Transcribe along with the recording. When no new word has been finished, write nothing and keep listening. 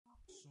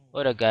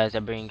What up, guys? I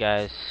bring you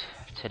guys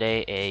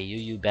today a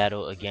UU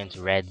battle against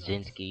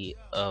Radzinsky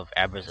of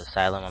Abras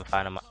Asylum. I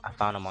found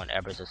him on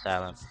Abras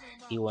Asylum.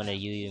 He won a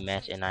UU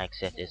match and I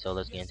accepted. So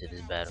let's get into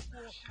this battle.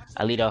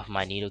 I lead off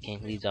my Needle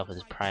King leads off with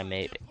his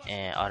Primate,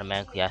 and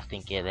automatically I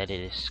think that it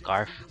is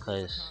Scarf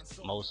because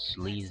most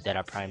leads that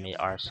are Primate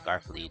are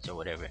Scarf leads or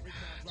whatever.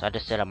 So I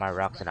just set up my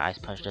rocks and Ice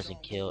Punch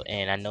doesn't kill,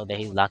 and I know that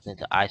he's locked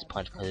into Ice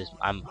Punch because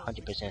I'm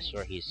 100%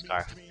 sure he's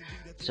Scarf.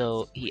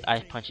 So he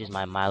Ice Punches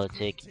my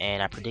Milotic,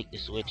 and I predict the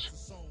switch,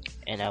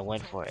 and I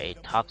went for a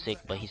Toxic,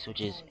 but he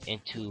switches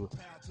into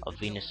a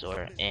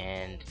Venusaur,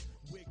 and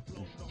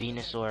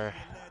Venusaur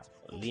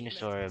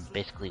Venusaur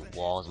basically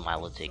walls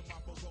Milotic.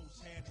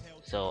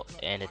 So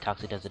and the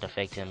Toxic doesn't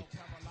affect him.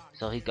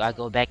 So I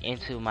go back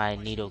into my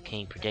Needle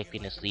King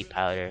projecting the Sleep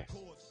Powder,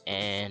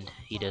 and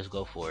he does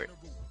go for it.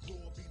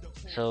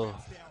 So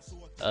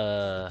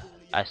uh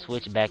I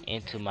switch back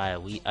into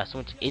I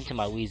switch into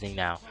my Weezing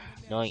now,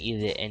 knowing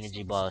either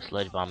Energy Ball or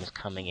Sludge Bomb is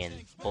coming in.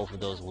 Both of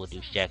those will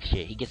do jack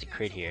shit. He gets a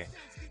crit here,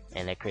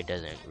 and that crit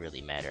doesn't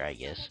really matter, I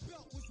guess.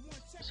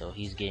 So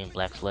he's getting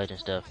Black Sludge and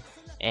stuff,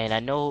 and I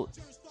know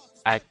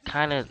I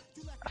kind of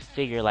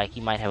figure like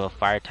he might have a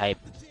fire type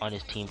on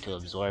his team to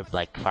absorb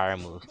like fire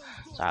moves.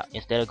 So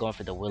instead of going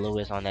for the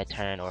Will-O-Wisp on that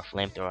turn or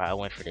Flamethrower, I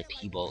went for the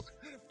T-Bolt,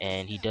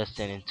 and he does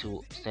send in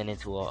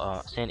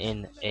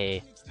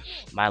a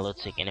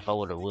Milotic. And if I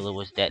would have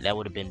Will-O-Wisp that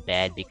would have been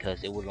bad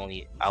because it would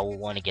only I would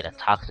want to get a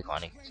Toxic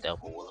on it instead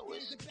of a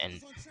Will-O-Wisp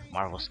and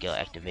Marvel Scale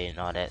activated and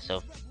all that.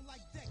 So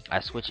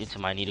I switched into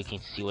my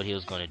Nidoking to see what he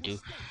was going to do.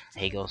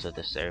 He goes with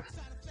the Surf.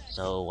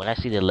 So when I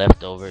see the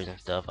leftovers and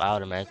stuff, I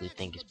automatically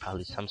think it's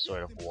probably some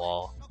sort of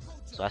wall.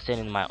 So I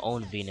sent in my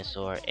own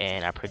Venusaur,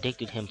 and I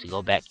predicted him to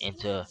go back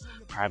into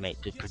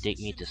Primate to predict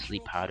me to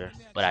Sleep Powder,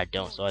 but I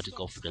don't, so I just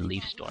go for the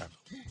Leaf Storm,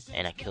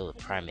 and I kill the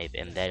Primate,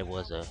 and that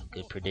was a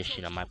good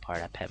prediction on my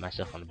part. I pat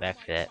myself on the back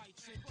for that.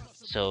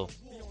 So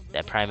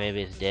that Primeape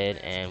is dead,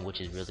 and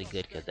which is really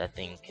good because that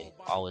thing can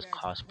always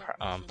cause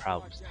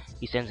problems.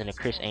 He sends in a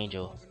Chris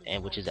Angel,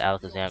 and which is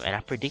Alakazam, and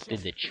I predicted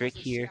the trick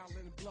here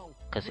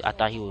because I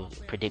thought he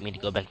would predict me to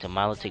go back to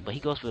Milotic, but he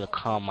goes for the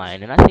Calm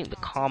Mind, and I think the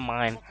Calm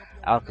Mind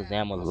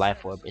Alakazam with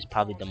Life Orb is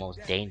probably the most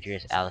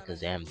dangerous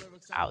Alakazam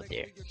out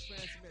there.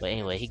 But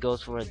anyway, he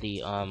goes for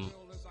the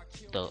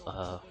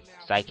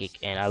Psychic,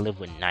 and I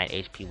live with 9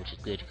 HP, which is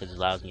good because it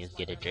allows me to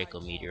get a Draco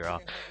Meteor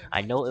off.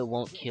 I know it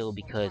won't kill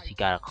because he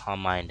got a Calm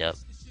Mind up,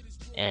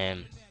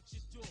 and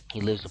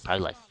he lives with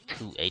probably like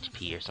 2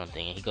 HP or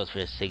something, and he goes for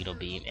the Signal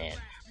Beam, and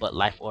but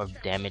Life Orb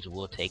damage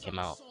will take him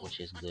out,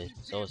 which is good.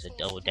 So it's a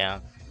double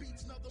down,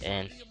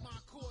 and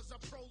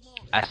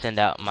I send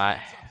out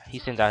my he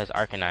sends out his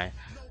Arcanine.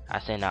 I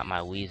send out my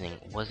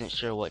Weezing. Wasn't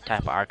sure what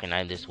type of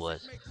Arcanine this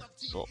was,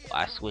 so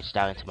I switched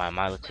out into my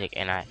Milotic,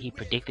 and he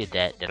predicted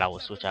that I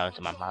would switch out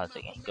into my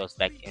Milotic, and he goes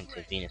back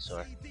into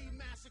Venusaur.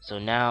 So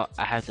now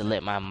I have to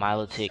let my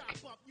Milotic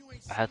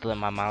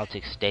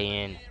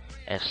stay in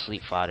as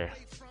sleep fodder.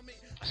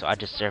 So I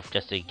just surf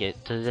just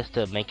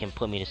to make him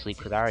put me to sleep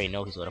because I already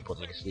know he's gonna put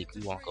me to sleep.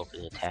 He won't go for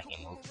the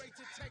attacking move.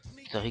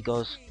 So he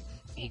goes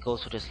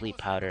for the sleep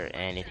powder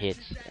and it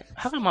hits.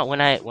 How come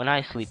when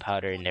I sleep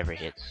powder it never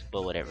hits?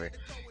 But whatever.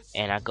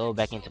 And I go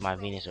back into my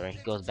Venusaur and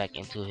he goes back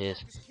into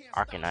his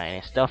Arcanine,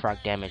 and Stealth Rock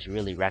damage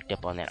really racked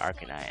up on that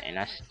Arcanine, and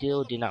I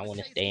still did not want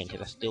to stay in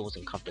because I still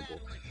wasn't comfortable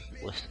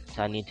with.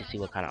 So I need to see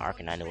what kind of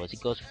Arcanine it was. He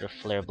goes for the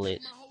Flare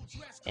Blitz,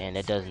 and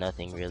it does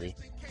nothing really.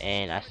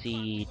 And I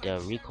see the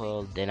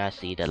recoil, then I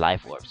see the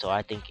Life Orb. So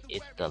I think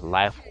it's the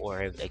Life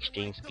Orb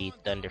Extreme Speed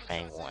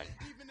Thunderfang one.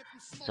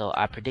 So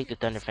I predicted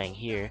Thunderfang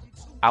here.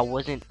 I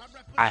wasn't.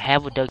 I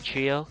have a Duck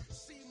Trio.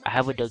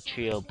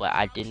 But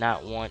I did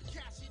not want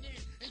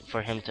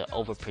for him to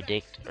over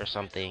predict or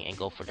something and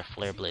go for the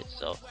Flare Blitz.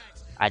 So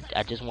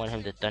I just want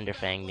him to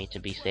Thunderfang me to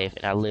be safe,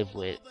 and I live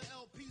with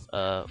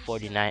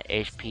 49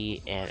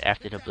 HP, and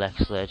after the Black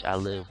Sludge I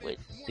live with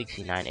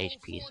 69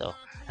 HP. So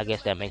I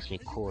guess that makes me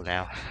cool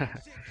now.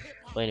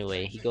 But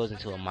anyway, he goes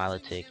into a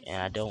Milotic,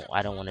 and I don't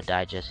want to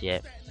die just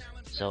yet.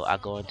 So I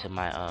go into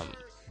my own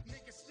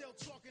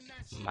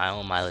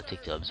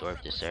Milotic to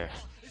absorb the Surf.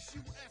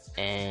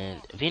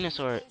 And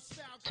Venusaur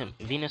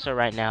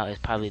right now is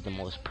probably the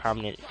most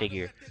prominent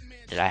figure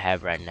that I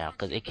have right now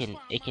because it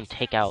can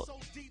take out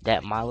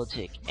that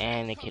Milotic,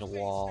 and it can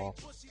wall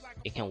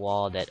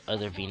that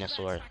other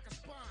Venusaur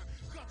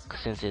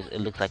since it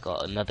looks like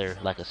another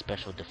like a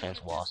special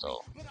defense wall.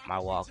 So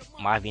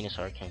my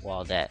Venusaur can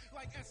wall that.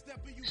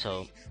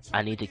 So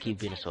I need to keep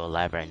Venusaur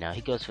alive right now.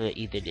 He goes for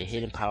either the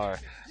Hidden Power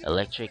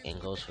Electric and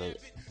goes for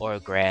or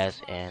Grass,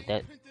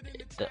 and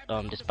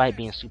despite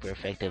being super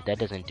effective, that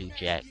doesn't do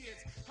jack.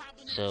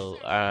 So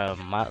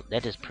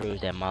that just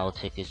proves that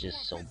Milotic is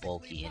just so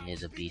bulky and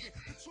is a beast.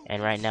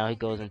 And right now he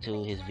goes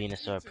into his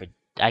Venusaur,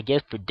 I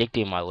guess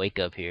predicting my wake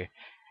up here,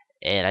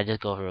 and I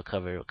just go for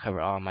recover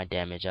all my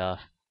damage off.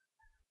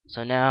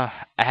 So now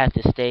I have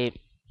to stay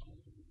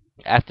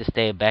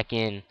back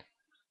in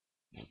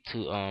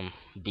to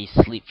be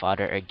sleep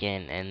fodder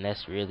again, and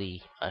that's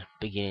really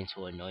beginning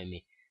to annoy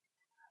me.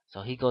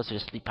 So he goes to the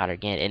sleep powder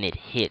again, and it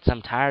hits.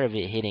 I'm tired of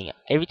it hitting.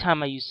 Every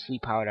time I use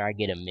sleep powder, I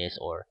get a miss,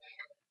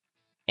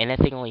 and that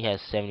thing only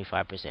has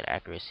 75%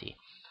 accuracy.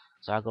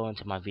 So I go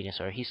into my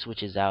Venusaur. He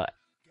switches out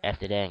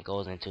after that and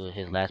goes into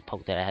his last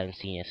poke that I haven't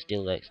seen as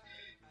Steelix.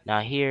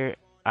 Now here,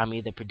 I'm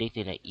either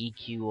predicting an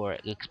EQ or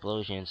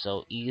explosion,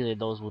 so either of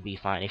those would be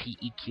fine. If he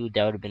EQ'd,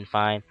 that would have been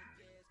fine,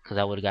 because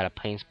I would have got a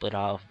pain split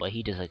off, but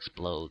he just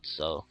explodes.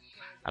 So,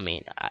 I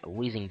mean,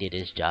 Weezing did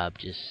his job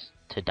just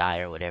to die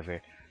or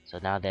whatever. So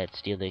now that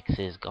Steelix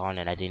is gone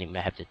and I didn't even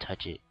have to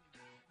touch it.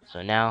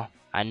 So now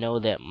I know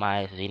that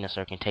my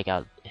Venusaur can take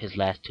out his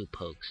last two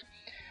pokes.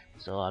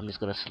 So I'm just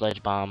gonna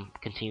Sludge Bomb,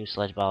 continue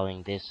Sludge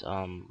Balling this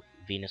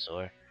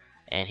Venusaur,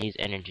 and he's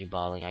Energy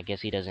Balling. I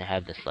guess he doesn't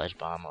have the Sludge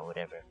Bomb or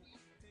whatever.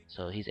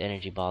 So he's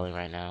Energy Balling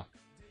right now,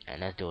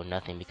 and that's doing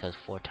nothing because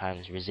 4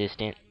 times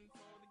resistant.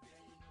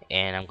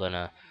 And I'm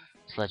gonna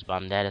Sludge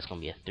Bomb that. It's gonna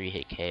be a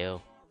 3-hit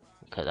KO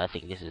because I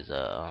think this is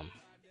a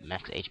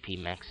max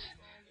HP, max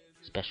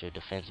special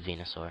defense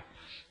Venusaur,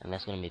 and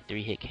that's gonna be a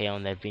 3-hit KO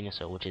on that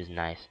Venusaur, which is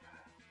nice.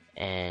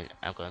 And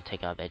I'm gonna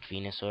take out that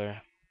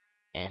Venusaur,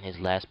 and his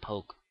last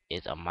poke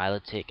is a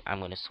Milotic. I'm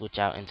gonna switch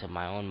out into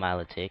my own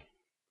Milotic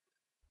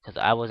because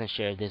I wasn't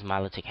sure if this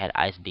Milotic had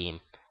Ice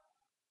Beam.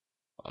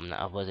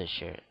 I wasn't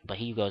sure, but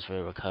he goes for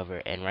a recover.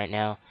 And right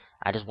now,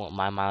 I just want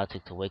my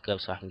Milotic to wake up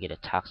so I can get a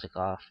Toxic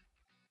off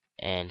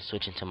and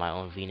switch into my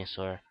own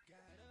Venusaur.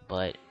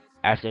 But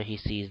after he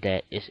sees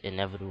that it's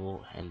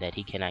inevitable and that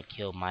he cannot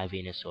kill my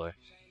Venusaur,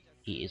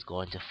 he is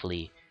going to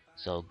flee.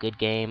 So good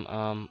game,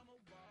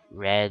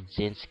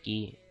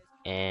 Radzinsky,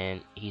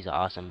 and he's an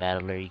awesome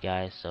battler, you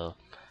guys. So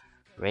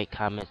rate,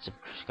 comment,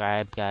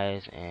 subscribe,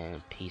 guys,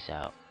 and peace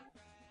out.